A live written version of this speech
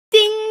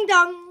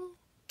dong.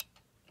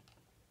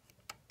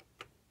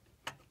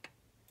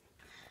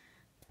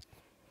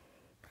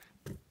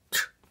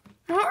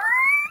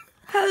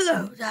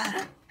 Hello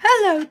there.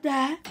 Hello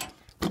there.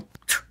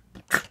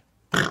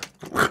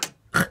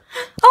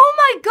 Oh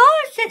my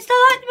gosh, it's the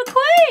Lightning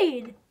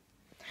McQueen.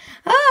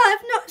 Oh,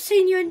 I've not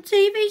seen you on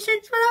TV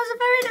since when I was a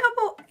very little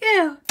boy.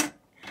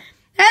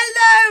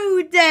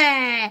 Hello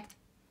there.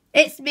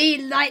 It's me,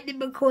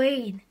 Lightning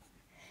McQueen.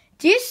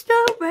 Do you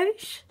still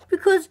race?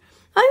 Because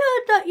I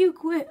heard that you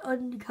quit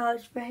on the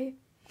Cars Fair.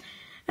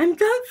 And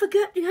don't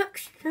forget the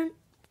accident.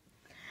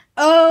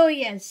 Oh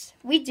yes,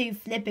 we do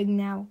flipping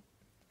now.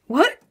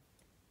 What?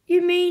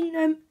 You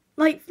mean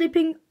like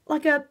flipping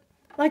like a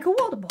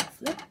water bottle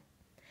flip?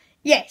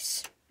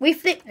 Yes, we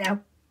flip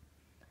now.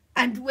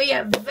 And we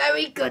are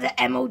very good at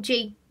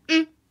MLG.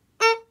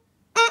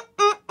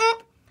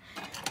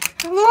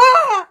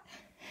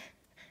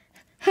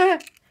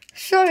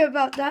 Sorry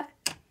about that.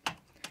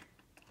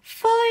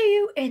 Follow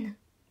you in.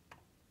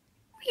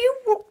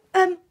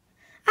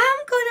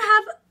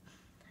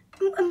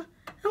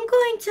 I'm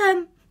going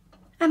to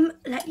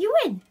let you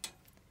in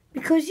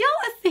because you're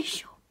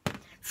official.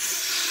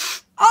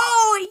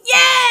 Oh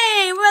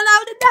yay! We're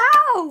allowed in the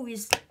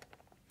house.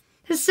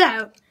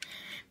 So,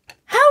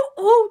 how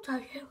old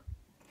are you?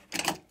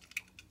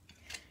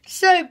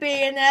 So,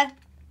 billionaire,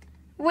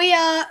 we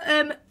are.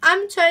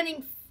 I'm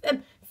turning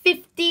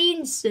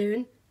 15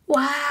 soon.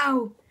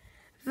 Wow,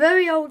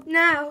 very old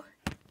now.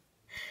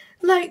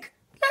 Like,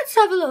 let's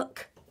have a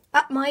look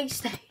at my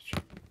stage.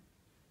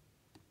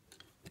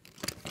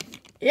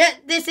 Yeah,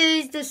 this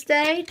is the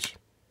stage.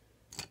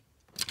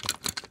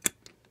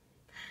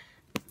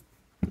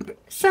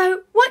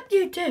 So, what do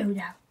you do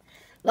now?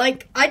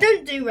 Like, I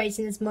don't do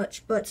racing as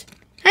much, but...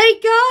 Hey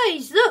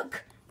guys,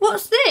 look!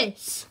 What's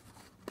this?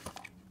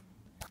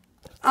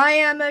 I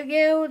am a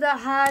girl that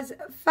has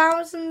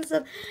thousands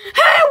of...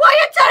 Hey, why are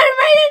you telling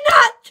me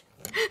that?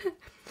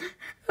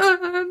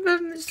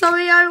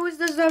 Sorry, I was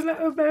just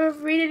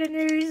reading the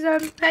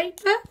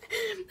newspaper.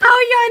 Oh,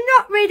 you're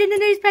not reading the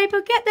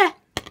newspaper. Get there.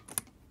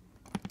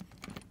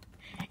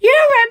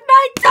 You read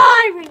my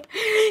diary.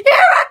 You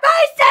read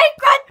my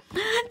secret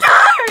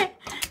diary.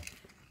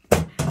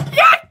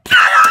 You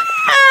cannot.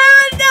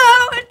 No.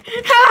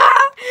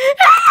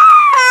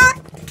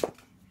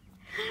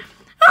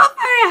 I'm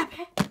very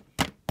happy.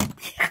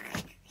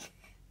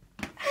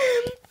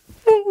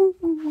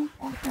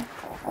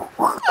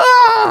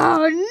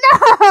 Oh no!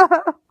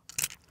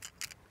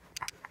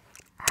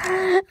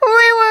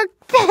 We were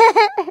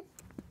kidding.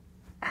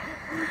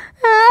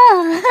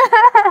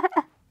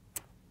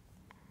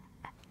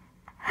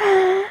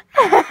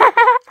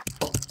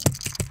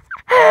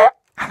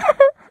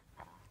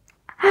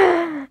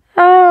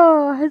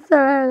 Oh, it's so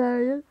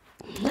hilarious.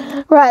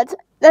 Right,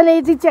 I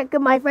need to check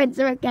if my friends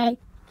are okay.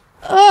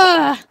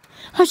 I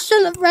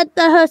shouldn't have read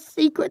her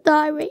secret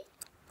diary.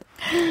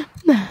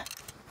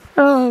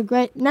 Oh,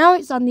 great. Now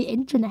it's on the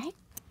internet.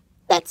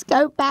 Let's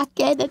go back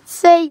in and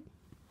see.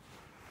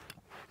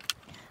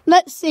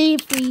 Let's see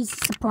if he's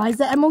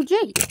surprised at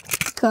MLG.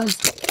 Because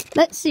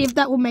let's see if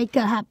that will make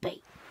her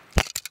happy.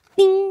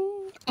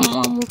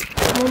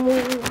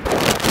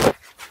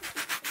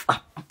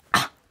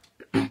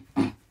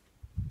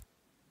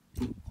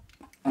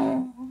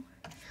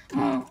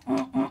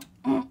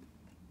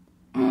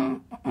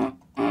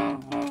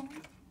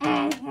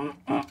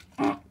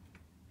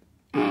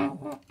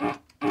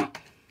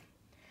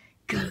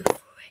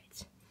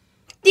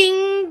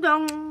 Ding.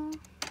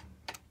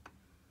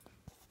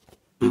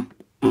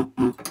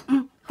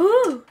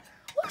 Ooh,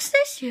 what's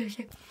this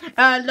music?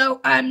 Hello,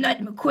 I'm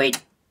Lightning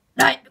McQueen.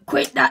 Lightning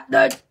McQueen, that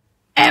nerd.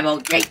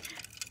 MLG.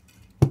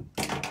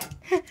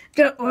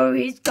 Don't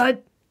worry, it's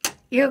good.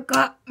 You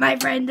got my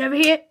friend over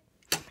here.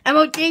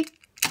 MLG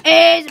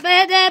is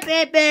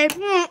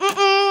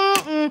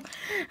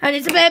and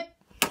it's a bit.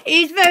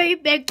 He's very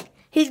big.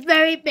 He's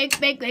very big.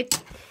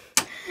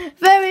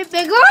 Very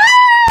big. No!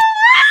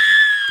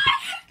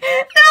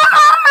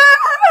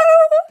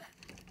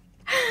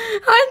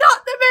 I'm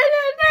not the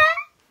billionaire.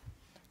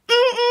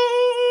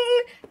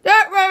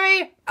 Don't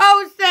worry,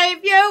 I'll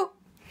save you.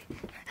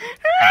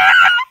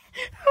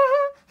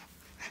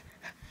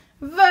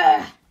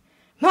 There,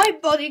 my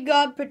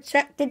bodyguard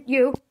protected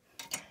you.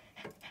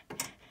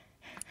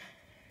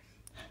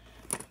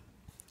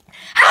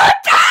 How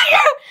dare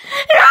you!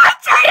 You're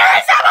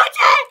traitorous, MLG!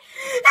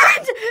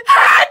 And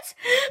hurt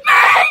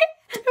me!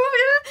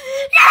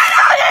 Get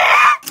out of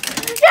here!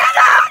 Get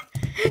out!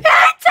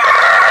 Get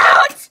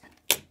out!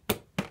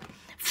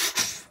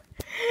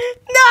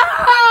 No!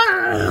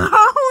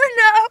 Oh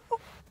no!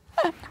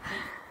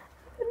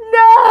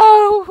 No!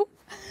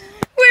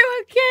 We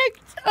were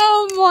kicked!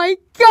 Oh my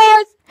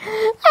gosh!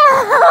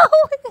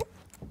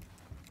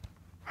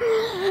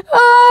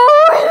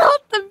 Oh, we're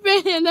not the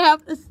billionaire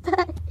of the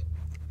state.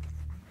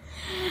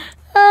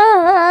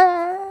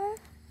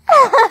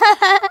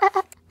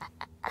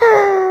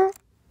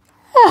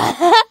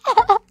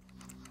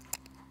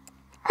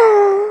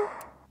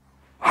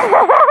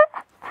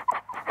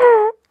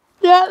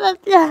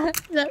 Yeah,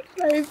 that's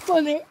very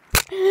funny.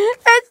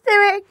 Let's do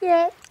it again.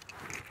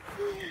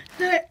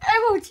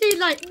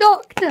 like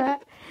doctor.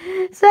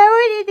 So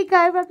we need to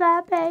go for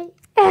Pappy.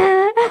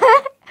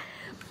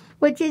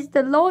 Which is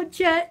the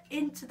launcher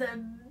into the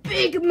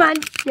big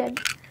mansion.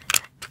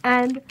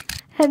 And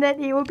then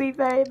he will be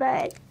very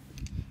bad.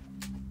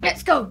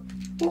 Let's go.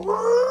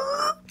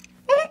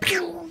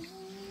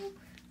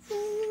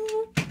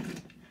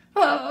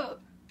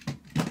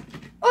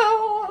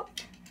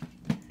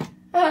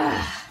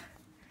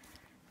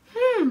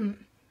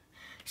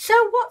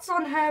 So what's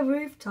on her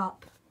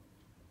rooftop?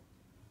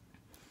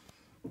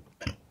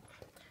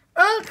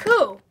 Oh,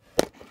 cool.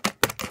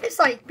 It's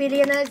like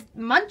Billionaire's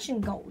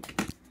mansion gold.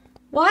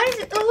 Why is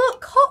it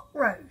look hot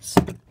rose?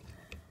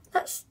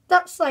 That's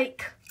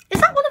like, is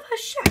that one of her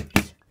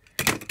shows?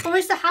 Or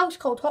is the house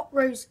called Hot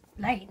Rose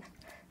Lane?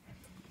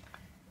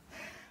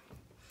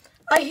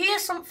 I hear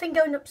something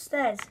going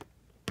upstairs.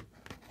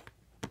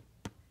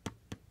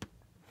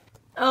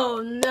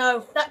 Oh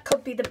no, that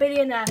could be the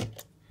billionaire.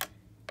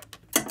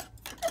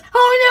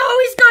 Oh no,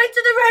 he's going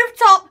to the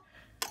rooftop.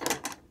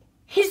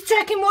 He's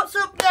checking what's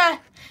up there.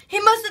 He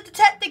must have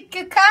detected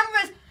the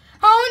cameras.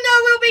 Oh no,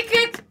 we'll be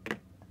kicked.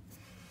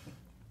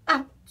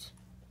 Ouch.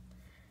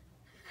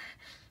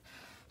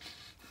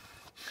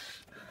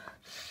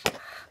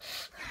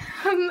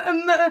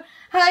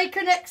 I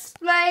can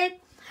explain.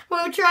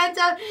 We'll try and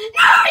tell. No,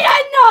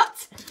 you're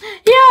not!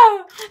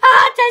 You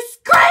are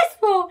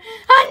disgraceful,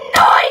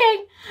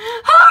 annoying,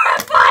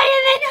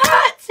 horrifying and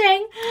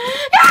hurting!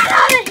 Get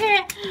out of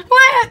here!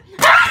 Wait!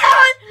 Get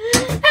out!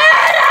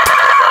 Get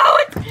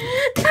out!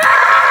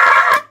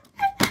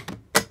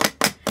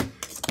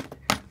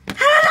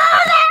 Hello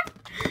there!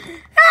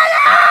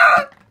 Hello!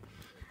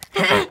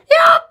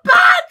 You're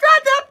banned from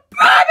the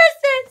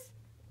premises!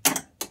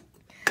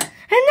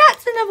 And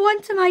that's another one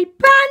to my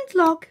banned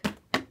log.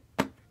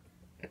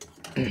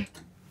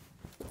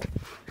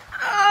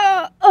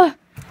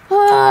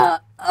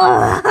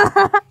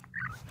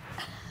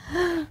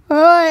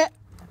 Right,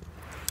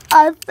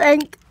 I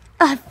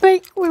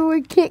think we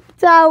were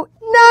kicked out.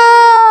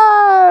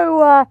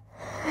 No!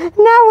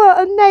 Now we're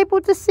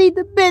unable to see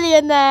the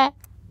billionaire.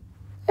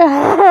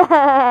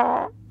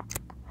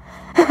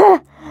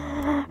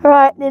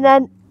 Right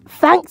then,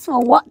 thanks for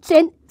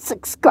watching.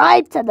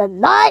 Subscribe to the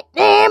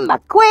Lightning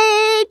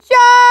McQueen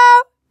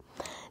Show.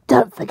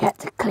 Don't forget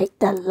to click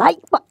the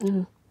like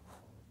button.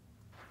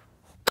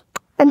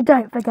 And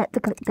don't forget to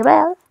click the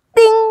bell.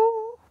 Ding!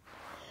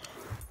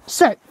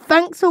 So,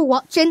 thanks for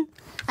watching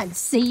and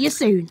see you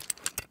soon.